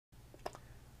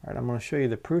All right, I'm going to show you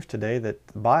the proof today that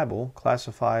the Bible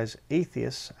classifies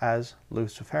atheists as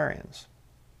Luciferians.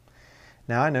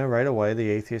 Now, I know right away the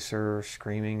atheists are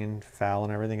screaming and foul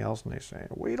and everything else, and they say,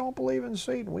 we don't believe in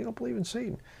Satan, we don't believe in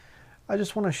Satan. I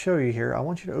just want to show you here, I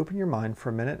want you to open your mind for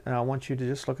a minute, and I want you to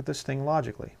just look at this thing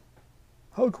logically.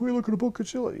 How can we look at a book of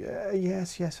silly?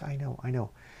 Yes, I know.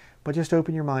 But just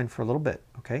open your mind for a little bit,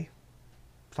 okay?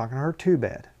 It's not going to hurt too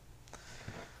bad.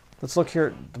 Let's look here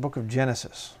at the book of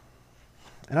Genesis.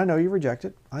 And I know you reject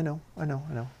it. I know.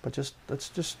 But let's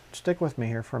just stick with me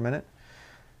here for a minute.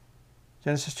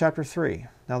 Genesis chapter 3.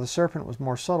 Now the serpent was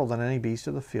more subtle than any beast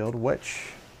of the field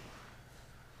which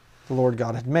the Lord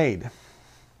God had made.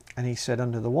 And he said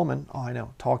unto the woman, oh, I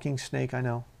know, talking snake, I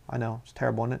know, it's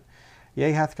terrible, isn't it?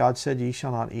 Yea, hath God said, ye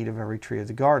shall not eat of every tree of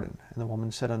the garden. And the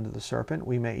woman said unto the serpent,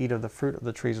 we may eat of the fruit of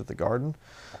the trees of the garden,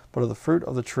 but of the fruit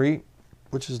of the tree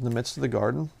which is in the midst of the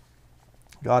garden,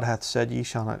 God hath said, ye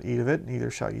shall not eat of it,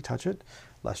 neither shall ye touch it,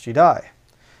 lest ye die.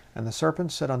 And the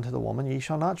serpent said unto the woman, ye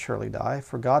shall not surely die,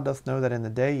 for God doth know that in the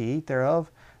day ye eat thereof,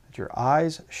 that your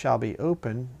eyes shall be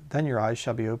opened, then your eyes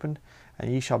shall be opened,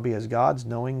 and ye shall be as gods,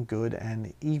 knowing good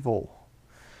and evil.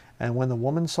 And when the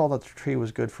woman saw that the tree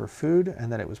was good for food,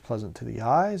 and that it was pleasant to the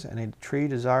eyes, and a tree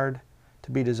desired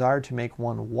to make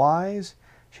one wise,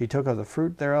 she took of the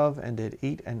fruit thereof, and did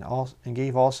eat, and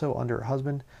gave also unto her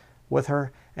husband with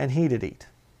her, and he did eat.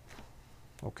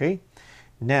 Okay?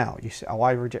 Now, you say, oh,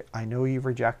 I know you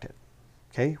reject it.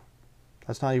 Okay?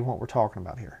 That's not even what we're talking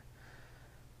about here.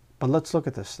 But let's look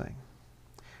at this thing.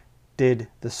 Did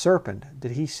the serpent,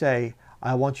 did he say,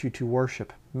 I want you to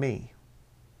worship me?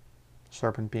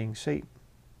 Serpent being Satan.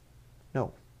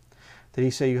 No. Did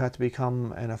he say you have to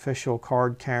become an official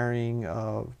card-carrying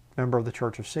member of the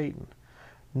Church of Satan?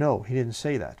 No, he didn't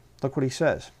say that. Look what he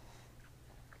says.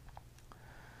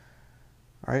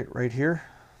 All right here.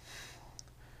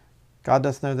 God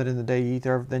doth know that in the day ye eat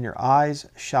thereof, then your eyes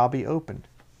shall be opened.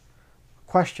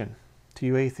 Question to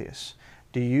you atheists.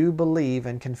 Do you believe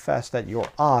and confess that your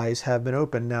eyes have been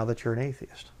opened now that you're an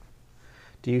atheist?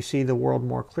 Do you see the world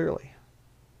more clearly?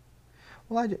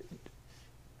 Well,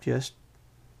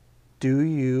 do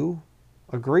you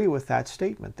agree with that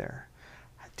statement there?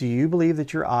 Do you believe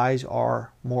that your eyes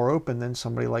are more open than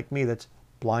somebody like me that's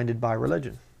blinded by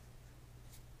religion?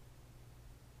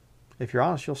 If you're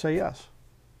honest, you'll say yes.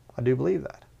 I do believe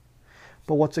that.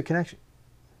 But what's the connection?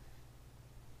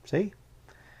 See?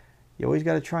 You always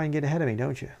got to try and get ahead of me,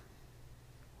 don't you?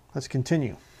 Let's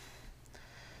continue.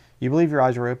 You believe your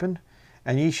eyes are open,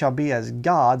 and ye shall be as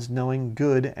gods, knowing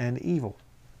good and evil.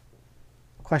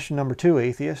 Question number 2,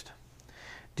 atheist.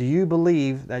 Do you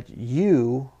believe that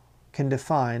you can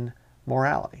define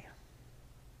morality?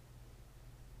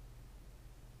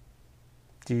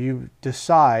 Do you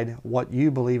decide what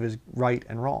you believe is right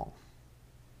and wrong?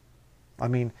 I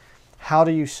mean, how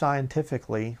do you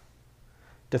scientifically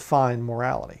define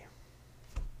morality?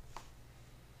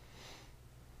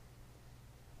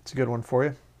 It's a good one for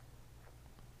you.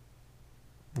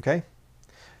 Okay?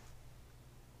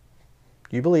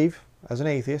 You believe, as an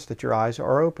atheist, that your eyes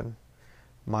are open.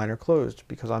 Mine are closed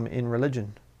because I'm in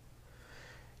religion.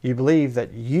 You believe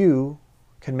that you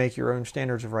can make your own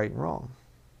standards of right and wrong.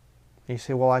 And you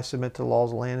say, well, I submit to the laws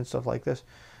of the land and stuff like this.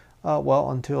 Well,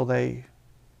 until they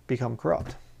become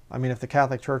corrupt. I mean, if the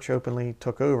Catholic Church openly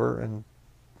took over and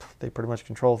they pretty much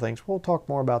control things, we'll talk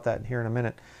more about that here in a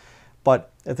minute.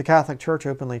 But if the Catholic Church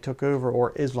openly took over,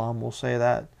 or Islam, we'll say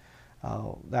that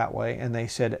way, and they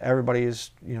said everybody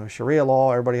is, Sharia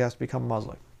law, everybody has to become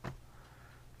Muslim.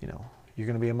 You're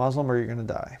going to be a Muslim or you're going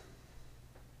to die.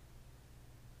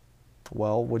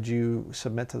 Well, would you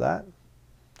submit to that?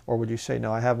 Or would you say,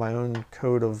 no, I have my own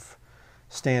code of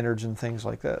standards and things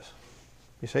like this?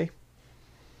 You see?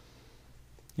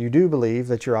 You do believe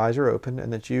that your eyes are open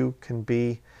and that you can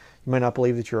be, you might not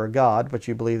believe that you're a God, but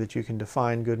you believe that you can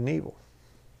define good and evil.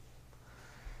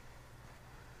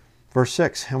 Verse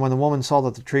 6, and when the woman saw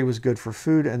that the tree was good for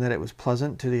food, and that it was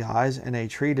pleasant to the eyes, and a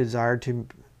tree desired to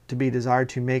be desired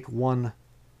to make one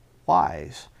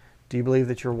wise. Do you believe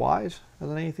that you're wise as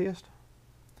an atheist?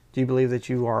 Do you believe that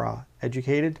you are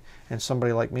educated, and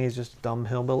somebody like me is just a dumb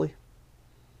hillbilly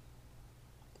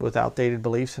with outdated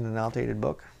beliefs and an outdated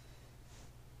book?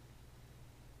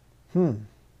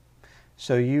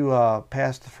 So you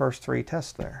passed the first 3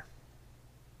 tests there.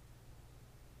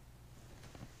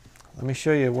 Let me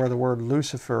show you where the word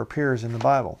Lucifer appears in the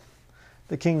Bible.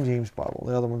 The King James Bible.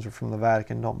 The other ones are from the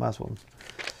Vatican. Don't mess with them.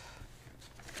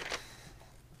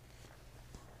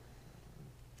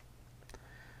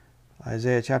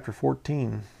 Isaiah chapter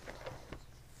 14.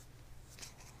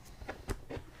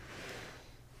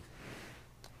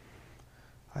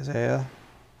 Isaiah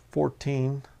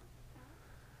 14.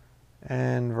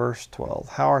 And verse 12.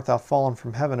 How art thou fallen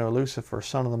from heaven, O Lucifer,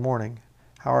 son of the morning?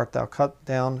 How art thou cut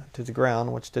down to the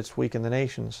ground, which didst weaken the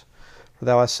nations? For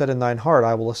thou hast said in thine heart,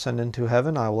 I will ascend into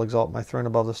heaven, I will exalt my throne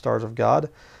above the stars of God.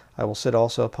 I will sit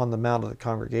also upon the mount of the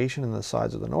congregation in the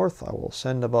sides of the north. I will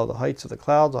ascend above the heights of the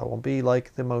clouds. I will be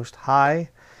like the Most High.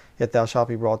 Yet thou shalt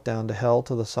be brought down to hell,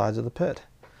 to the sides of the pit.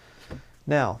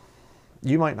 Now,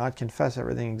 you might not confess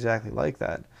everything exactly like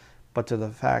that, but the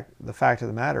fact of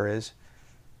the matter is,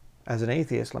 as an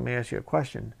atheist, let me ask you a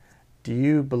question. Do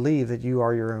you believe that you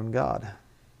are your own God?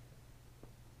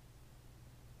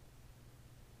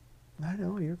 I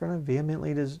know you're going to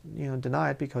vehemently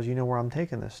deny it because you know where I'm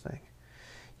taking this thing.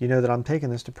 You know that I'm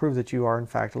taking this to prove that you are in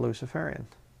fact a Luciferian.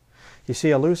 You see,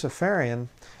 a Luciferian,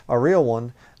 a real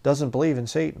one, doesn't believe in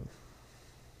Satan.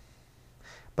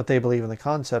 But they believe in the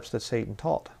concepts that Satan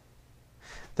taught.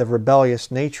 The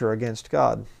rebellious nature against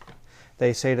God.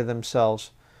 They say to themselves,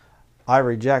 I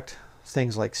reject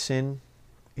things like sin,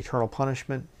 eternal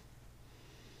punishment.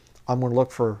 I'm going to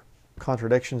look for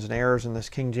contradictions and errors in this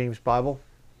King James Bible.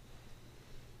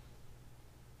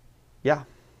 Yeah.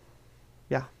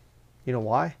 You know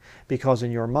why? Because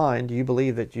in your mind, you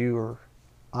believe that your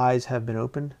eyes have been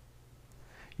opened.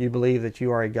 You believe that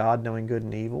you are a God knowing good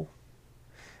and evil.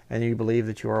 And you believe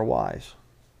that you are wise.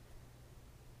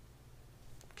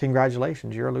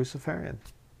 Congratulations, you're a Luciferian.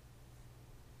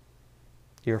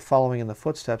 You're following in the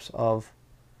footsteps of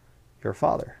your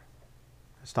father.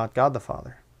 It's not God the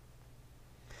Father.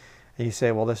 And you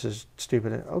say, well, this is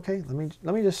stupid. Okay,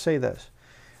 let me just say this.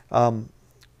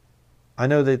 I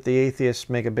know that the atheists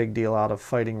make a big deal out of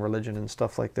fighting religion and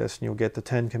stuff like this, and you'll get the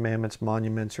 10 Commandments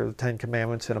monuments or the 10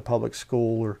 Commandments in a public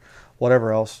school or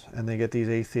whatever else, and they get these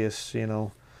atheists,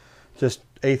 just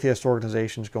atheist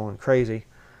organizations going crazy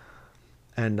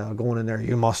and going in there,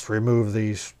 you must remove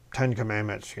these 10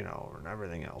 Commandments, and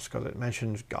everything else because it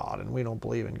mentions God, and we don't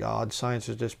believe in God. Science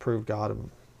has disproved God, and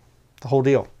the whole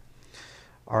deal.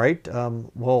 All right,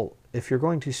 well, if you're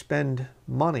going to spend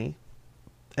money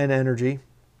and energy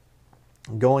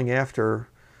going after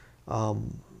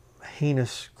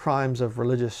heinous crimes of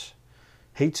religious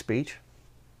hate speech,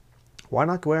 why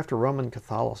not go after Roman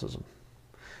Catholicism?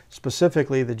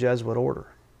 Specifically the Jesuit order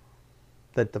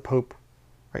that the Pope,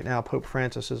 right now Pope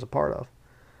Francis, is a part of.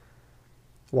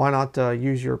 Why not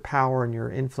use your power and your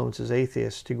influence as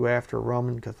atheists to go after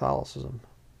Roman Catholicism?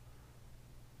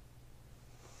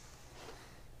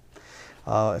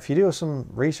 If you do some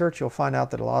research, you'll find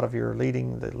out that a lot of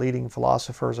the leading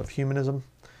philosophers of humanism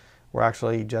were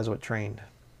actually Jesuit trained.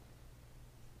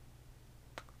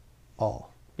 Oh,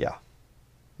 yeah.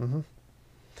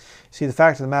 See, the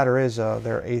fact of the matter is,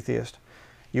 they're atheist.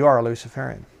 You are a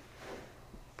Luciferian.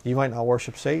 You might not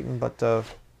worship Satan, but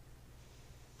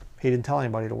he didn't tell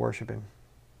anybody to worship him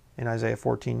in Isaiah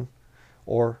 14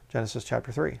 or Genesis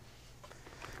chapter 3.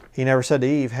 He never said to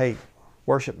Eve, hey,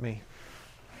 worship me.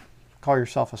 Call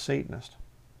yourself a Satanist.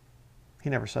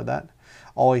 He never said that.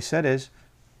 All he said is,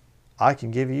 I can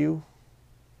give you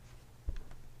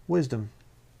wisdom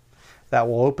that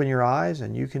will open your eyes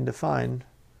and you can define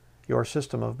your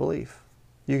system of belief.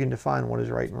 You can define what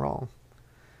is right and wrong.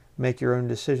 Make your own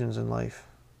decisions in life.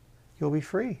 You'll be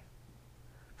free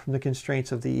from the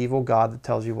constraints of the evil God that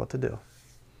tells you what to do.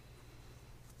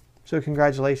 So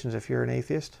congratulations if you're an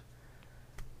atheist.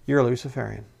 You're a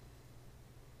Luciferian.